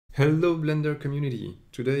Hello Blender community!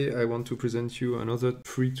 Today I want to present you another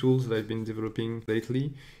free tools that I've been developing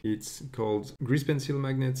lately. It's called Grease Pencil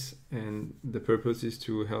Magnets and the purpose is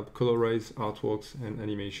to help colorize artworks and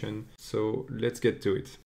animation. So let's get to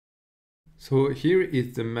it. So here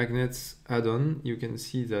is the Magnets add-on. You can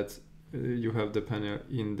see that you have the panel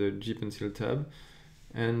in the G Pencil tab.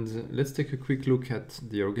 And let's take a quick look at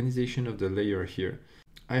the organization of the layer here.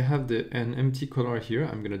 I have an empty color here.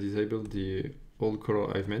 I'm going to disable the old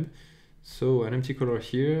color I've made. So an empty color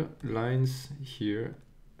here, lines here,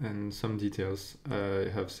 and some details I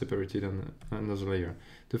have separated on another layer.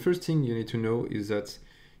 The first thing you need to know is that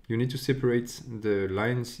you need to separate the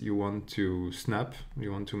lines you want to snap,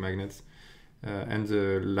 you want to magnet, and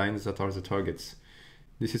the lines that are the targets.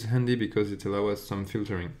 This is handy because it allows us some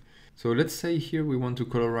filtering. So let's say here we want to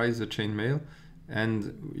colorize the chainmail,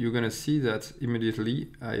 and you're gonna see that immediately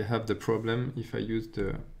I have the problem if I use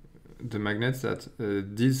the magnets that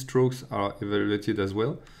these strokes are evaluated as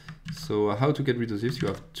well. So how to get rid of this? You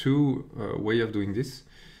have two ways of doing this.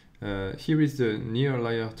 Here is the near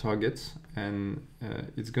layer target, and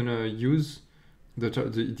it's gonna use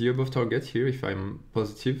the above target here. If I'm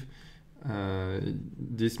positive,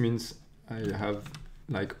 this means I have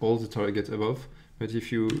like all the target above. But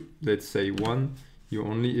if you, let's say 1, you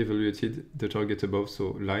only evaluated the target above,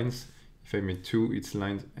 so lines. If I made 2, it's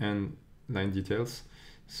lines and line details.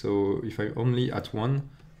 So if I'm only at 1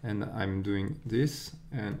 and I'm doing this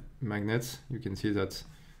and magnets, you can see that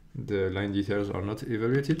the line details are not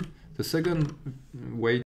evaluated. The second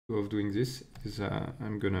way of doing this is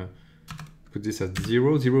I'm gonna put this at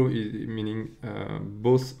 0. 0 meaning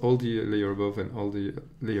both all the layer above and all the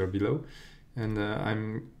layer below. And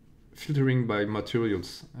I'm filtering by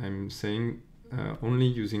materials. I'm saying only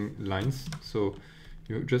using lines. So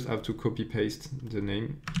you just have to copy paste the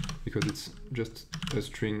name because it's just a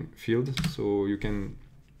string field. So you can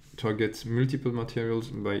target multiple materials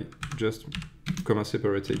by just comma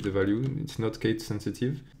separating the value. It's not case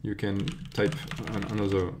sensitive. You can type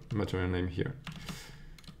another material name here.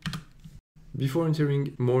 Before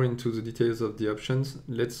entering more into the details of the options,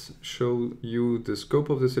 let's show you the scope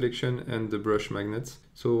of the selection and the brush magnets.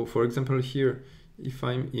 So for example here, if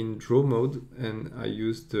I'm in draw mode and I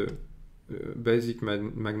use the basic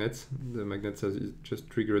magnets, the magnets has just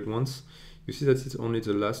triggered once, you see that it's only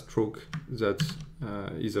the last stroke that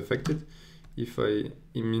is affected. If I'm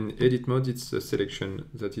in edit mode, it's the selection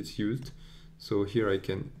that it's used. So here I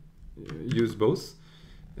can use both.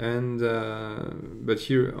 And but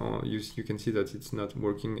here you can see that it's not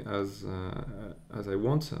working as I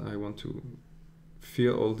want. I want to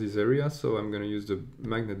fill all these areas, so I'm going to use the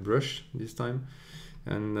magnet brush this time.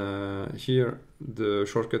 And here the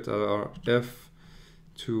shortcuts are F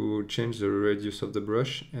to change the radius of the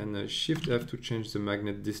brush and Shift F to change the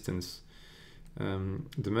magnet distance.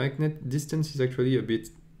 The magnet distance is actually a bit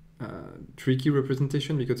tricky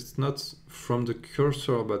representation because it's not from the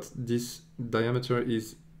cursor, but this diameter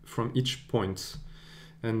is from each point,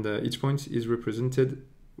 and each point is represented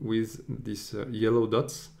with these yellow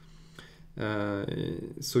dots.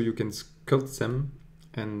 So you can sculpt them,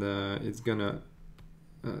 and it's gonna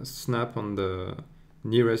snap on the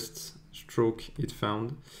nearest stroke it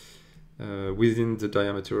found within the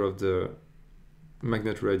diameter of the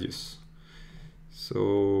magnet radius.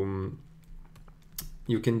 So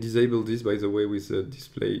you can disable this, by the way, with the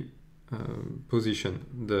display position,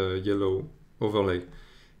 the yellow overlay.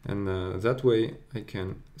 And that way I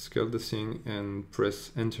can sculpt the thing and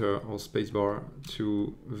press enter or spacebar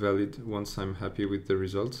to valid once I'm happy with the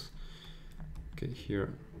results. Okay,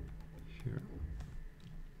 here.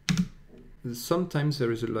 Sometimes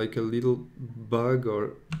there is like a little bug,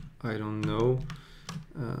 or I don't know.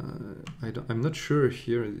 I'm not sure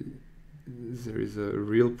here. There is a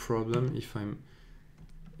real problem if I'm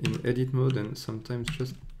in edit mode and sometimes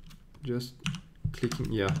just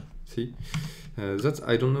clicking. Yeah, see. That's,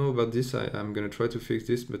 I don't know about this. I'm gonna try to fix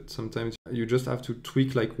this, but sometimes you just have to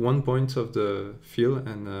tweak like one point of the fill,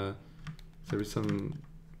 and there is some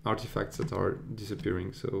artifacts that are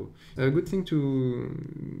disappearing. So a good thing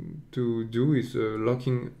to do is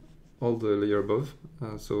locking all the layer above.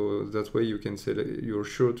 So that way you can select. You're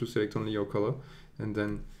sure to select only your color, and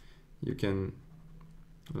then you can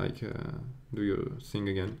like do your thing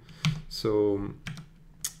again. So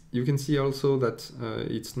you can see also that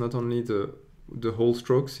it's not only the whole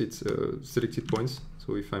strokes, it's selected points.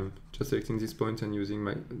 So if I'm just selecting this point and using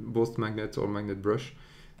both magnet or magnet brush,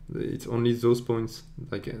 it's only those points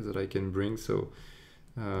that I can bring. So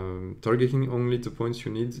targeting only the points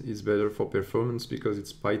you need is better for performance because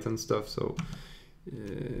it's Python stuff. So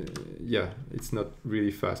yeah, it's not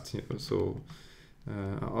really fast, you know. So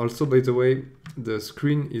Also, by the way, the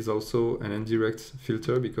screen is also an indirect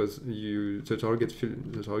filter because the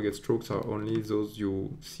target strokes are only those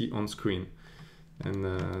you see on screen, and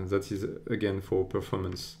that is again for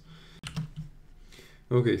performance.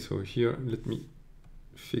 Okay, so here let me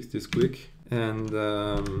fix this quick, and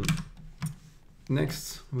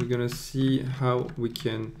next we're gonna see how we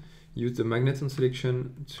can use the magnet on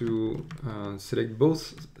selection to select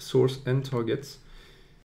both source and targets.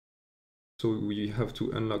 So we have to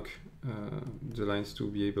unlock the lines to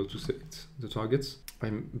be able to select the targets.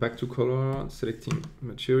 I'm back to color, selecting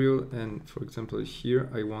material, and for example here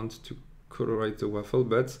I want to colorize the waffle,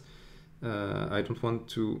 but I don't want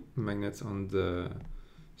to magnet on the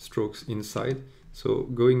strokes inside. So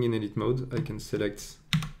going in edit mode, I can select,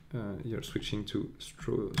 here switching to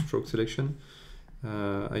stroke selection.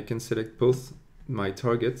 I can select both my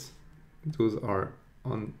targets, those are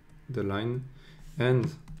on the line,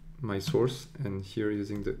 and my source, and here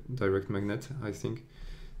using the direct magnet, I think.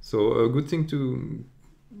 So a good thing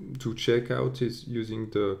to check out is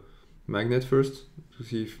using the magnet first to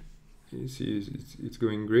see if it's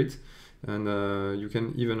going great, and you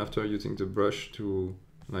can even after using the brush to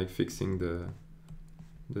like fixing the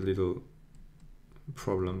little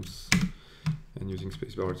problems and using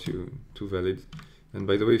spacebar to valid. And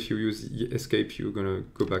by the way, if you use escape, you're gonna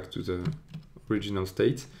go back to the original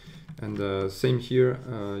state. And same here,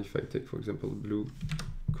 if I take, for example, blue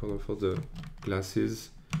color for the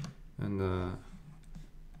glasses, and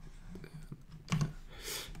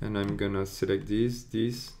I'm gonna select these,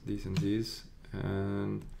 and these,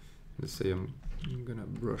 and let's say I'm gonna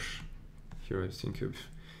brush here. I think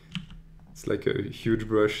it's like a huge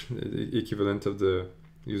brush, the equivalent of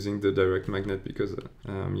using the direct magnet, because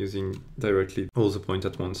I'm using directly all the points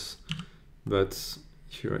at once. But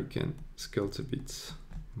here I can sculpt a bit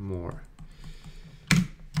more.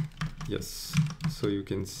 Yes, so you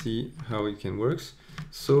can see how it can work.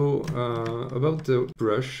 So about the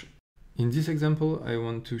brush, in this example I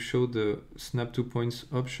want to show the snap to points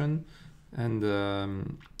option, and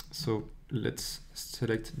so let's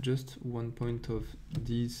select just one point of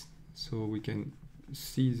these so we can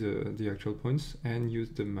see the actual points and use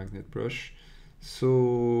the magnet brush.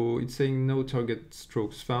 So it's saying no target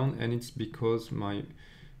strokes found, and it's because my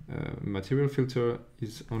material filter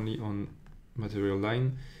is only on material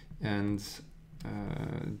line, and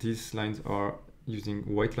these lines are using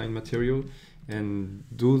white line material, and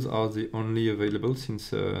those are the only available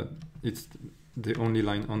since it's the only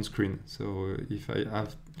line on screen. So if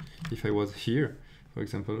I was here, for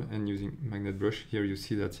example, and using magnet brush, here you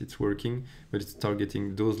see that it's working, but it's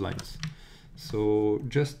targeting those lines. So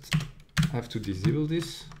just have to disable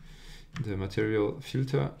this, the material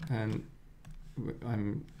filter, and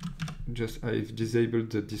I've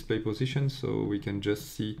disabled the display position so we can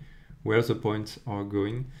just see where the points are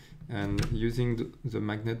going. And using the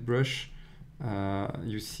magnet brush,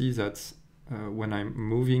 you see that when I'm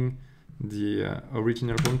moving the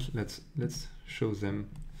original point, let's show them.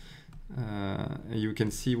 You can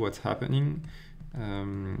see what's happening.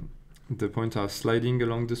 The points are sliding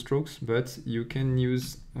along the strokes, but you can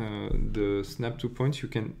use the snap to points. You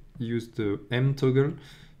can use the M toggle.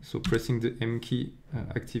 So pressing the M key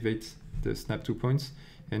activates the snap to points,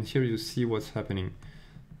 and here you see what's happening.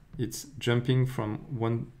 It's jumping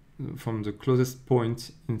from the closest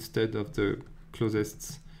point instead of the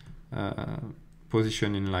closest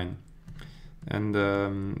position in line. And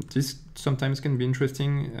this sometimes can be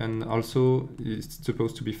interesting, and also it's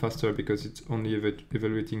supposed to be faster because it's only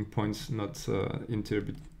evaluating points, not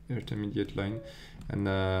intermediate line. And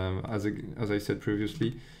as I said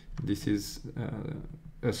previously, this is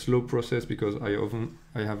a slow process because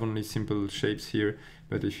I have only simple shapes here,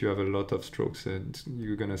 but if you have a lot of strokes,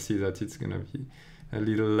 you're gonna see that it's gonna be a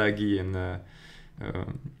little laggy, and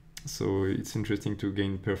so it's interesting to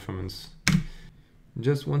gain performance.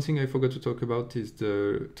 Just one thing I forgot to talk about is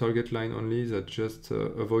the target line only, that just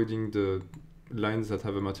avoiding the lines that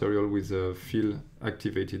have a material with a fill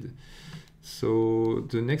activated. So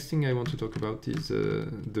the next thing I want to talk about is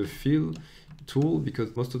the fill tool,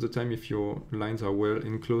 because most of the time if your lines are well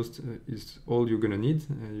enclosed is all you're gonna need,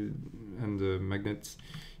 and the magnet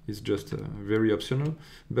is just very optional,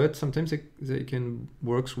 but sometimes they can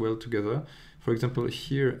work well together. For example,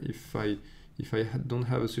 here if I don't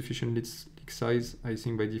have a sufficient leak size, I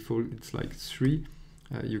think by default it's like 3.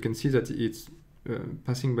 You can see that it's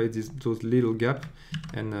passing by those little gap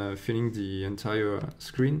and filling the entire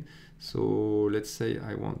screen. So let's say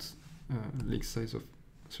I want leak size of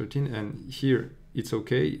 13, and here it's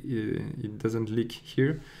okay, it doesn't leak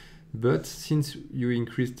here, but since you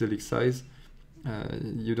increase the leak size,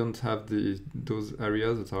 you don't have those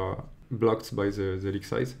areas that are blocked by the leak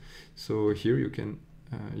size. So here you can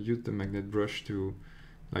use the magnet brush to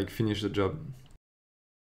like finish the job.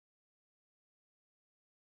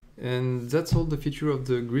 And that's all the feature of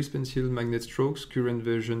the Grease Pencil Magnet Strokes current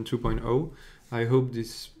version 2.0. I hope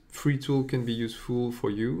this free tool can be useful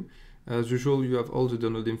for you. As usual, you have all the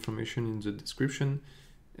download information in the description,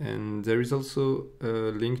 and there is also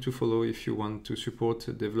a link to follow if you want to support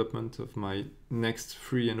the development of my next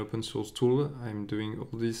free and open source tool. I'm doing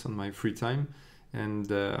all this on my free time,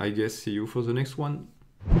 and I guess see you for the next one.